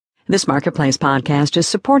This Marketplace podcast is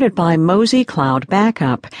supported by Mozy Cloud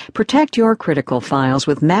Backup. Protect your critical files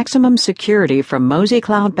with maximum security from Mozy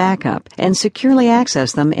Cloud Backup and securely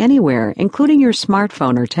access them anywhere, including your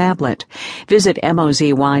smartphone or tablet. Visit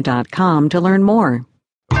mozy.com to learn more.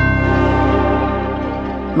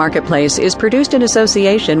 Marketplace is produced in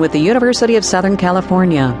association with the University of Southern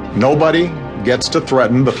California. Nobody gets to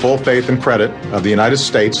threaten the full faith and credit of the United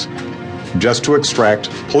States just to extract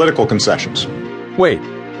political concessions. Wait.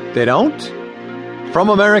 They don't? From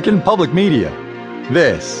American Public Media,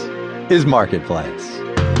 this is Marketplace.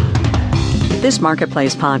 This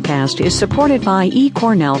Marketplace podcast is supported by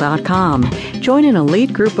eCornell.com. Join an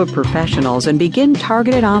elite group of professionals and begin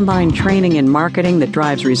targeted online training in marketing that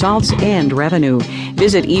drives results and revenue.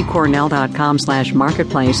 Visit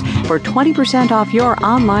eCornell.com/marketplace for 20% off your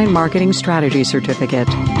online marketing strategy certificate.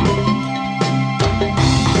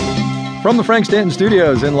 From the Frank Stanton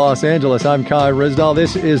Studios in Los Angeles, I'm Kai Ryssdal.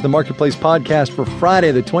 This is the Marketplace podcast for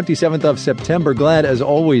Friday, the 27th of September. Glad, as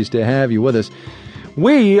always, to have you with us.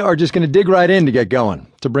 We are just going to dig right in to get going,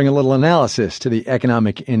 to bring a little analysis to the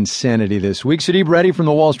economic insanity this week. Sudeep Reddy from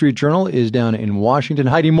the Wall Street Journal is down in Washington.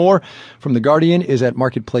 Heidi Moore from The Guardian is at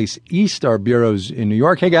Marketplace East, our bureaus in New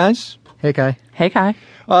York. Hey, guys. Hey, Kai. Hey, Kai.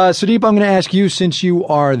 Sudeep, I'm going to ask you, since you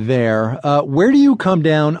are there, where do you come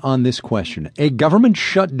down on this question? A government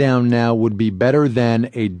shutdown now would be better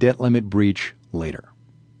than a debt limit breach later.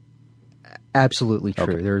 Absolutely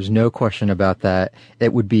true. Okay. There's no question about that.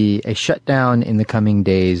 It would be a shutdown in the coming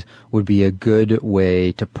days would be a good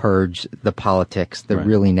way to purge the politics, the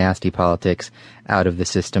really nasty politics out of the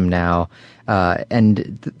system now.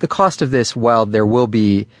 And the cost of this, while there will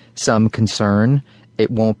be some concern, it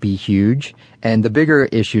won't be huge. And the bigger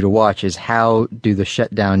issue to watch is how do the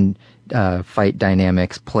shutdown fight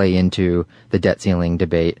dynamics play into the debt ceiling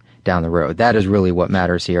debate down the road. That is really what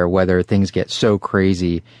matters here, whether things get so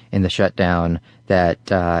crazy in the shutdown that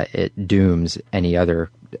it dooms any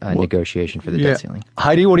other negotiation for the debt ceiling.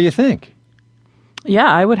 Heidi, what do you think?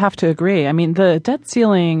 Yeah, I would have to agree. I mean, the debt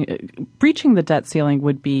ceiling, breaching the debt ceiling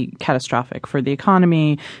would be catastrophic for the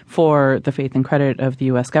economy, for the faith and credit of the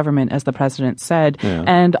U.S. government, as the president said,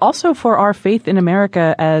 and also for our faith in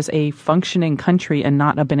America as a functioning country and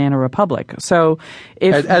not a banana republic. So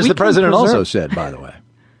if as the president also said, by the way,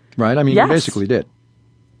 right? I mean, yes. He basically did.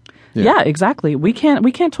 Yeah, exactly. We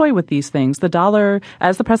can't toy with these things. The dollar,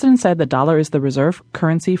 as the president said, the dollar is the reserve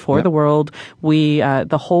currency for the world.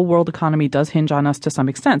 The whole world economy does hinge on us to some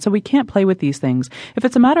extent. So we can't play with these things. If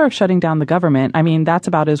it's a matter of shutting down the government, I mean, that's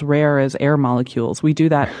about as rare as air molecules. We do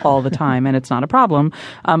that all the time and it's not a problem.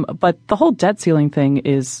 But the whole debt ceiling thing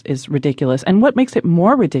is ridiculous. And what makes it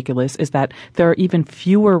more ridiculous is that there are even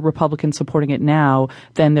fewer Republicans supporting it now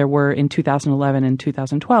than there were in 2011 and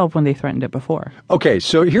 2012 when they threatened it before. Okay,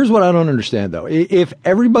 so here's what I don't understand, though. If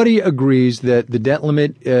everybody agrees that the debt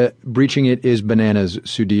limit, breaching it is bananas,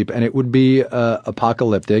 Sudeep, and it would be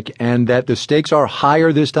apocalyptic, and that the stakes are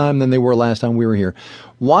higher this time than they were last time we were here,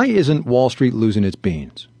 why isn't Wall Street losing its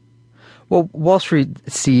beans? Well, Wall Street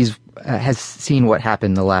has seen what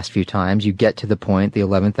happened the last few times. You get to the point, the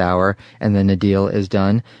 11th hour, and then the deal is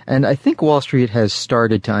done. And I think Wall Street has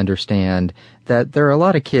started to understand that there are a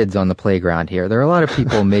lot of kids on the playground here. There are a lot of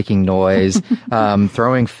people making noise,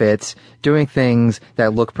 throwing fits, doing things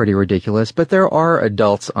that look pretty ridiculous, but there are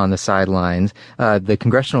adults on the sidelines. The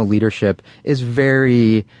congressional leadership is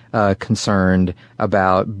very concerned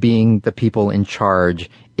about being the people in charge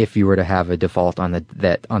if you were to have a default on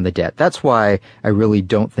the debt. That's why I really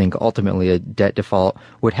don't think ultimately a debt default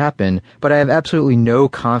would happen, but I have absolutely no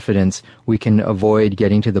confidence we can avoid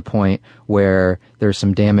getting to the point where there's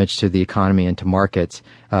some damage to the economy and to markets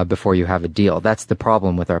before you have a deal. That's the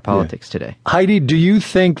problem with our politics today. Heidi, do you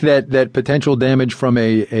think that potential damage from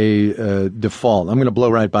a default, I'm going to blow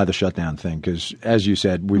right by the shutdown thing because, as you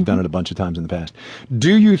said, we've done it a bunch of times in the past.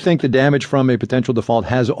 Do you think the damage from a potential default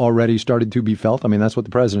has already started to be felt? I mean, that's what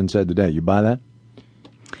the president said today. You buy that?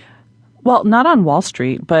 Well, not on Wall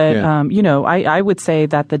Street, but, I would say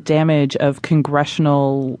that the damage of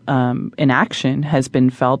congressional inaction has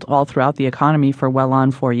been felt all throughout the economy for well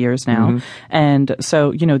on 4 years now. And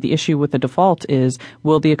so, the issue with the default is,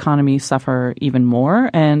 will the economy suffer even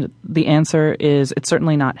more? And the answer is it's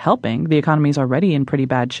certainly not helping. The economy is already in pretty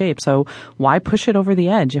bad shape. So why push it over the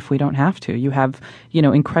edge if we don't have to? You have,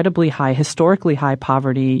 incredibly high, historically high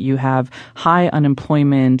poverty. You have high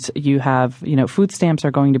unemployment. You have, food stamps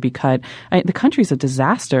are going to be cut. The country's a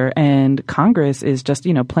disaster, and Congress is just,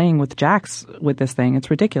 playing with jacks with this thing. It's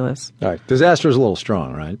ridiculous. All right. Disaster is a little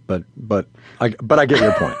strong, right? But I get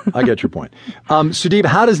your point. I get your point. Sudeep,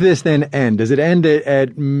 how does this then end? Does it end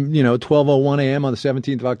at 12:01 a.m. on the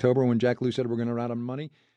 17th of October when Jack Lew said we're going to run out of money?